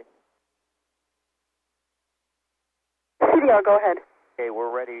OTC? CDR, go ahead. Okay,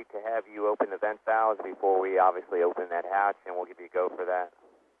 we're ready to have you open the vent valves before we obviously open that hatch, and we'll give you a go for that.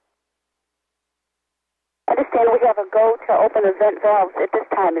 I understand we have a go to open the vent valves at this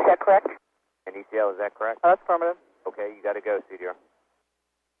time, is that correct? And ECL, is that correct? That's affirmative. Okay, you got to go, CDR.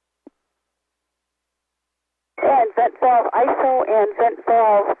 And vent valve ISO and vent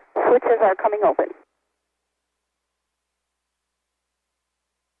valve switches are coming open.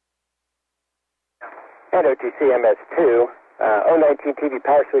 And OTC MS2, 019 TV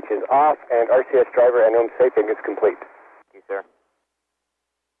power switch is off, and RCS driver and home safing is complete. Thank you, sir.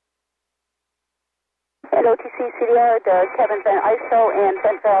 And OTC CDR, the cabin vent ISO and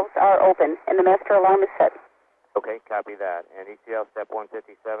vent valves are open, and the master alarm is set. Okay, copy that. And ECL, step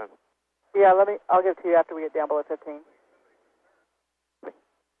 157? Yeah, I'll give it to you after we get down below 15.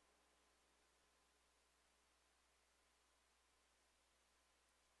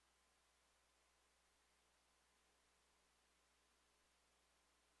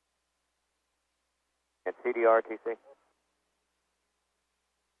 And CDR TC?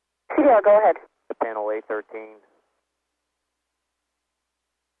 CDR, go ahead. The panel A13.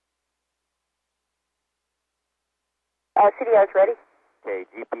 CDR is ready. Okay,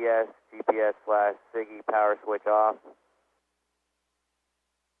 GPS/SIGI power switch off.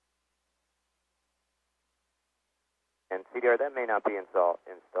 And CDR, that may not be installed.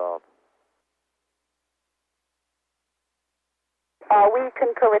 We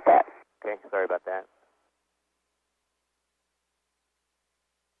concur with that. Okay, sorry about that.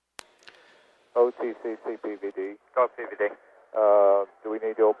 OTC CPVD. Go CVD. Do we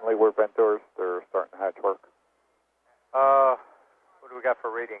need to open leeward vent doors? They're starting hatch work. What do we got for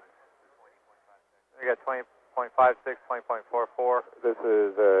readings? We got 20.56, 20.44. This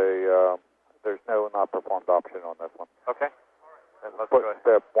is a, there's no not performed option on this one. Okay. Then let's Put go ahead.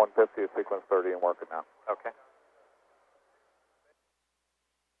 step 150 is sequence 30 and working now. Okay.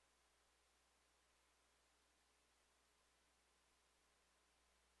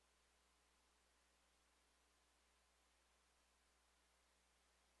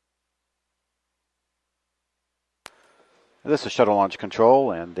 This is Shuttle Launch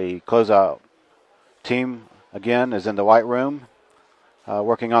Control, and the closeout team, again, is in the White Room,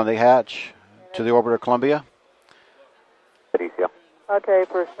 working on the hatch to the orbiter Columbia. Good ECL. Okay,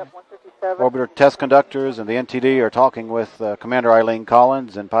 for step 157. Orbiter test conductors and the NTD are talking with Commander Eileen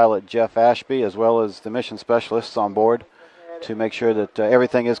Collins and pilot Jeff Ashby, as well as the mission specialists on board, to make sure that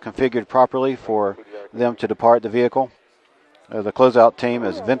everything is configured properly for them to depart the vehicle. The closeout team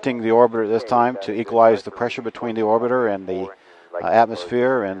is venting the orbiter at this time to equalize the pressure between the orbiter and the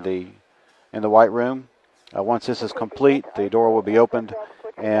atmosphere and in the white room. Once this is complete, the door will be opened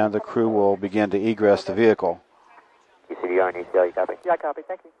and the crew will begin to egress the vehicle. CDO and ECL, you copy? Yeah, copy.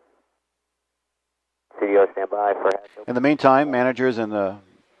 Thank you. CDO, stand by for hatch open. In the meantime, managers in the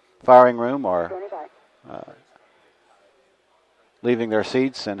firing room are leaving their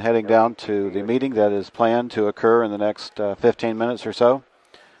seats and heading down to the meeting that is planned to occur in the next 15 minutes or so,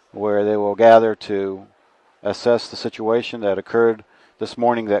 where they will gather to assess the situation that occurred this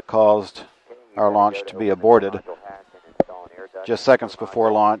morning that caused our launch to be aborted just seconds before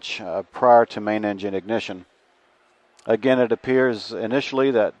launch, prior to main engine ignition. Again, it appears initially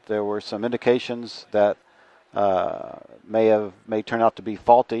that there were some indications that may turn out to be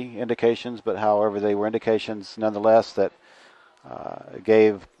faulty indications, but however, they were indications nonetheless that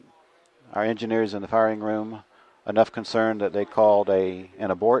gave our engineers in the firing room enough concern that they called an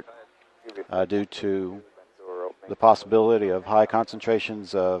abort due to the possibility of high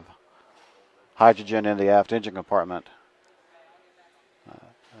concentrations of hydrogen in the aft engine compartment.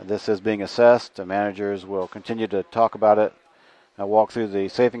 This is being assessed. The managers will continue to talk about it and walk through the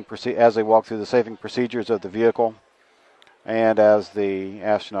as they walk through the safing procedures of the vehicle, and as the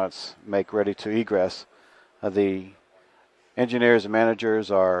astronauts make ready to egress. The engineers and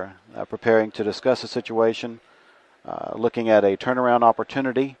managers are preparing to discuss the situation, looking at a turnaround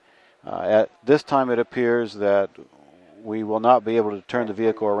opportunity. At this time, it appears that we will not be able to turn the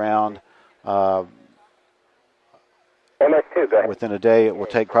vehicle around MS2, go ahead. within a day. It will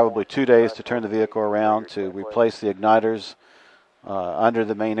take probably 2 days to turn the vehicle around, to replace the igniters under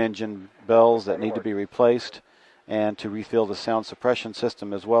the main engine bells that need to be replaced, and to refill the sound suppression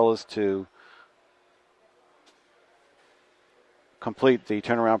system, as well as to complete the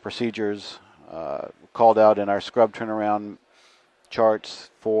turnaround procedures called out in our scrub turnaround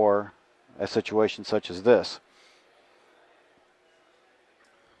charts for a situation such as this.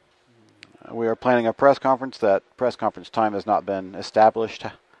 We are planning a press conference. That press conference time has not been established.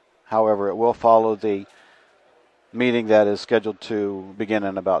 However, it will follow the meeting that is scheduled to begin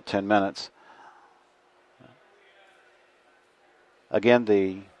in about 10 minutes. Again,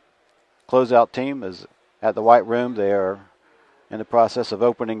 the closeout team is at the white room. They are in the process of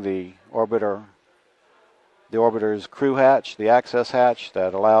opening the orbiter's crew hatch, the access hatch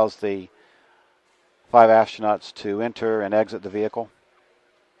that allows the 5 astronauts to enter and exit the vehicle.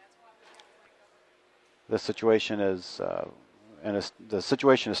 This situation is, the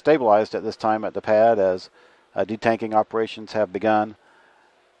situation is stabilized at this time at the pad, as detanking operations have begun,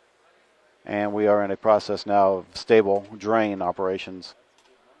 and we are in a process now of stable drain operations.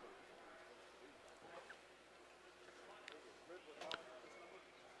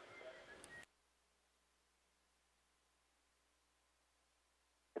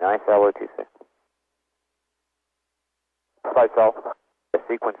 Nice, LO26. Flight self.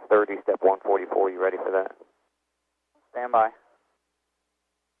 Sequence 30, step 144, you ready for that? Stand by.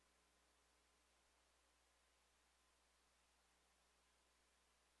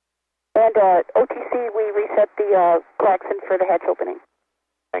 And OTC, we reset the klaxon for the hatch opening.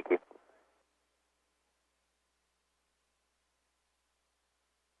 Thank you.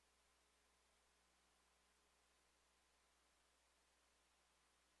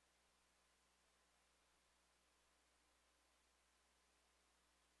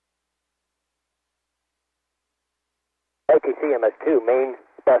 OTC MS2, main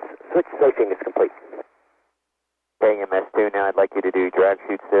bus switch safing is complete. Okay, MS2, now I'd like you to do drag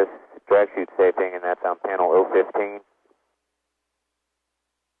chute safing, and that's on panel 015.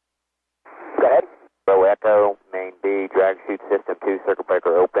 Go ahead. Bravo Echo, main B, drag chute system 2, circuit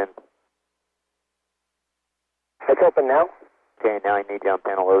breaker open. It's open now. Okay, now I need you on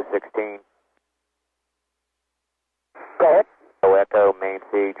panel 016. Go ahead. Bravo Echo, main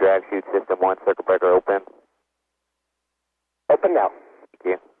C, drag chute system 1, circuit breaker open. Open now. Thank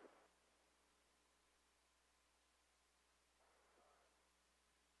you.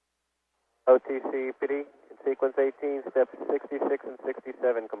 OTC PD, sequence 18, steps 66 and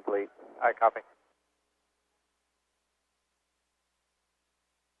 67 complete. Alright, copy.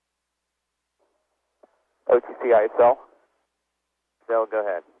 OTC ISL. Zell, go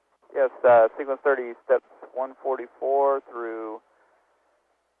ahead. Yes, sequence 30, steps 144 through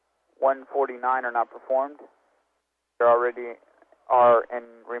 149 are not performed. They already are in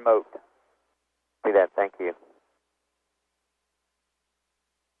remote. See that, thank you.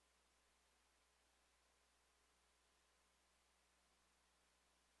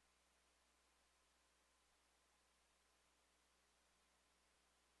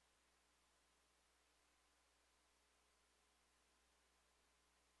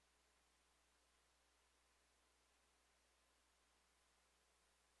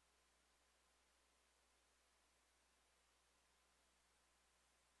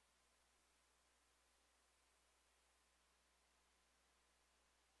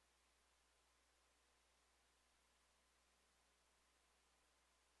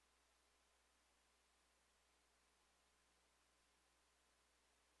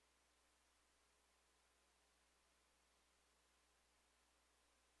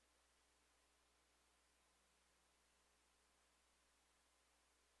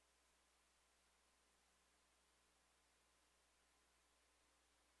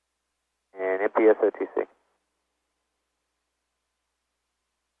 CMPS OTC.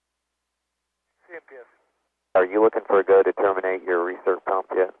 CMPS. Are you looking for a go to terminate your research pump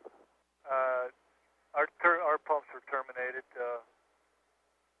yet? Our pumps were terminated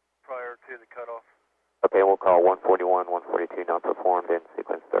prior to the cutoff. Okay, we'll call 141, 142 not performed in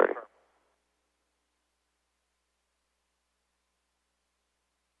sequence 30. Sure.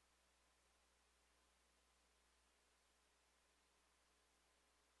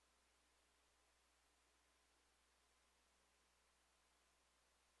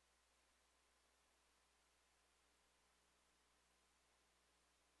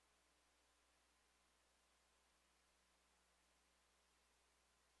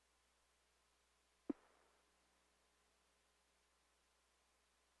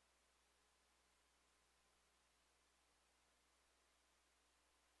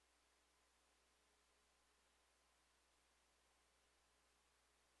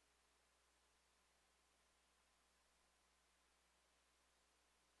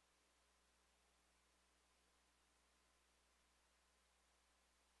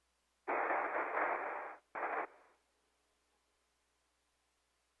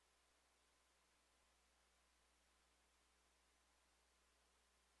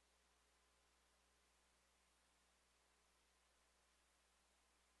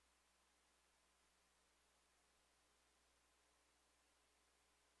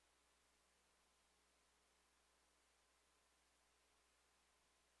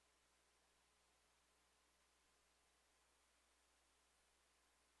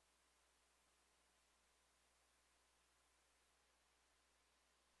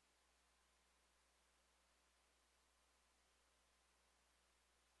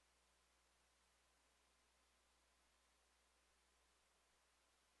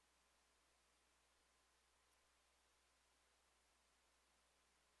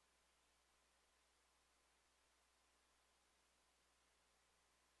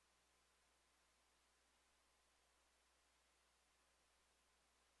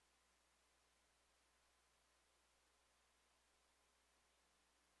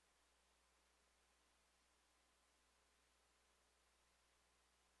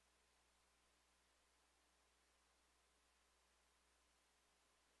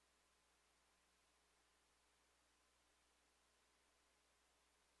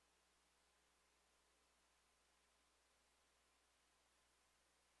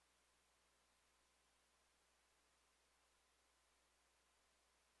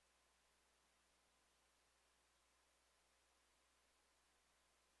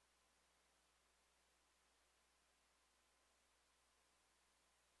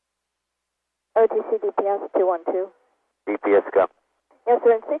 OTC DPS 212. DPS go. Yes,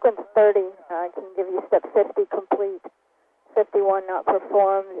 sir, in sequence 30, I can give you step 50 complete, 51 not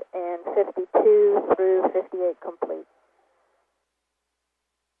performed, and 52 through 58 complete.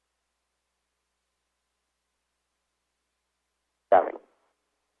 Copy.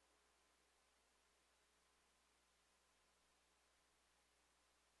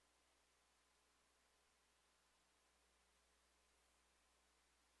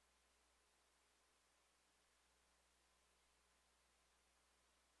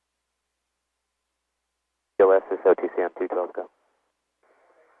 GLS is OTC on 212 go.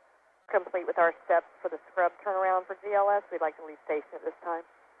 Complete with our steps for the scrub turnaround for GLS. We'd like to leave station at this time.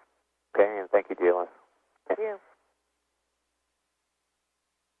 Okay, and thank you, GLS. Thank you.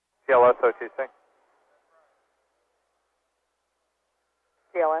 GLS OTC.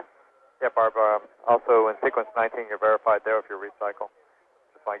 GLS. Yeah, Barb. Also in sequence 19, you're verified there with your recycle.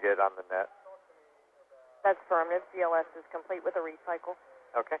 Just want to get it on the net. That's affirmative. GLS is complete with a recycle.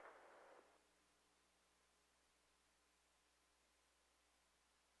 Okay.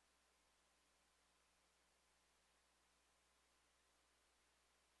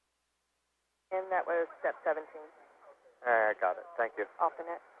 And that was step 17. I got it. Thank you. Off the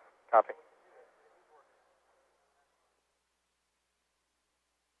net. Copy.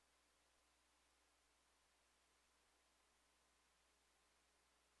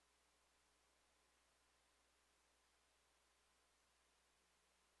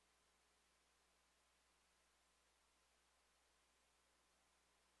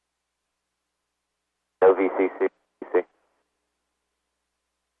 No VCC. Go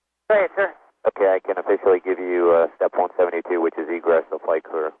ahead, sir. Okay, I can officially give you step 172, which is egress of flight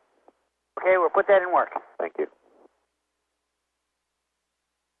crew. Okay, we'll put that in work. Thank you.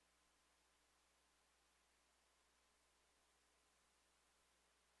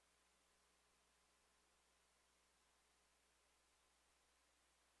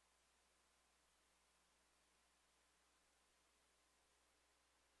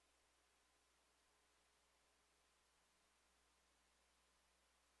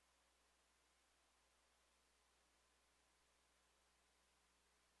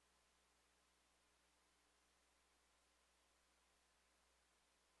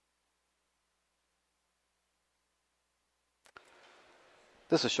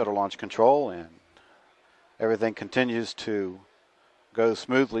 This is Shuttle Launch Control, and everything continues to go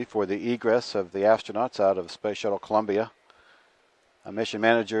smoothly for the egress of the astronauts out of Space Shuttle Columbia. Mission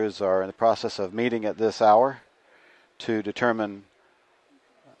managers are in the process of meeting at this hour to determine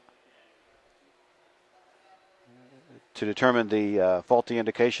the faulty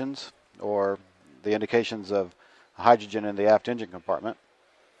indications or the indications of hydrogen in the aft engine compartment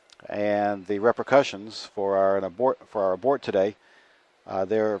and the repercussions for our abort today.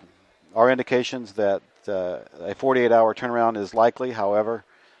 There are indications that a 48-hour turnaround is likely. However,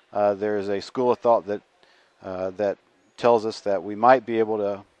 there is a school of thought that tells us that we might be able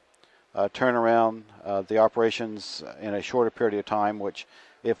to turn around the operations in a shorter period of time, which,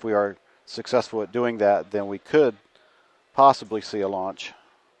 if we are successful at doing that, then we could possibly see a launch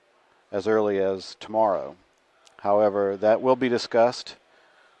as early as tomorrow. However, that will be discussed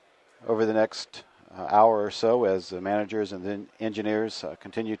over the next hour or so as the managers and the engineers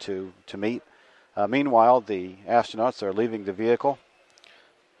continue to meet. Meanwhile, the astronauts are leaving the vehicle.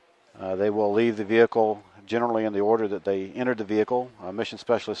 They will leave the vehicle generally in the order that they entered the vehicle. Mission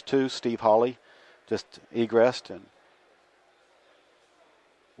Specialist 2, Steve Hawley, just egressed, and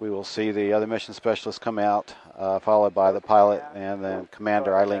we will see the other mission specialists come out, followed by the pilot, and then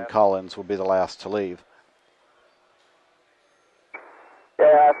Commander Eileen Collins will be the last to leave.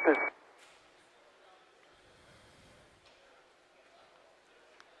 Yeah,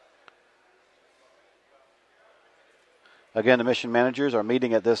 Again, the mission managers are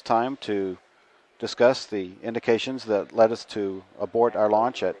meeting at this time to discuss the indications that led us to abort our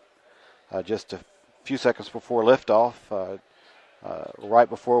launch at just a few seconds before liftoff, right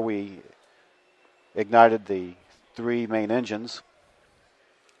before we ignited the 3 main engines.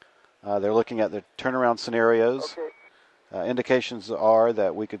 They're looking at the turnaround scenarios. Okay. Indications are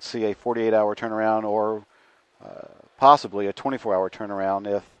that we could see a 48-hour turnaround or possibly a 24-hour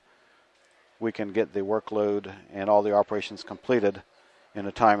turnaround if we can get the workload and all the operations completed in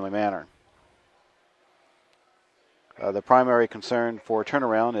a timely manner. The primary concern for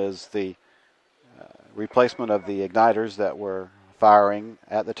turnaround is the replacement of the igniters that were firing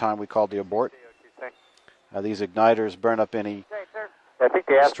at the time we called the abort. These igniters burn up any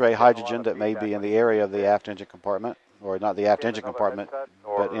stray hydrogen that may be in the area of the aft engine compartment, or not the aft engine compartment,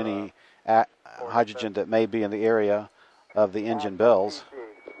 but any hydrogen that may be in the area of the engine bells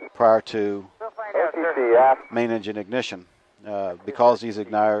prior to main engine ignition. Because these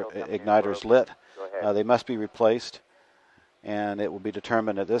igniters lit, they must be replaced, and it will be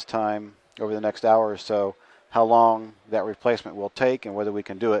determined at this time over the next hour or so how long that replacement will take and whether we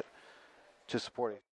can do it to support it.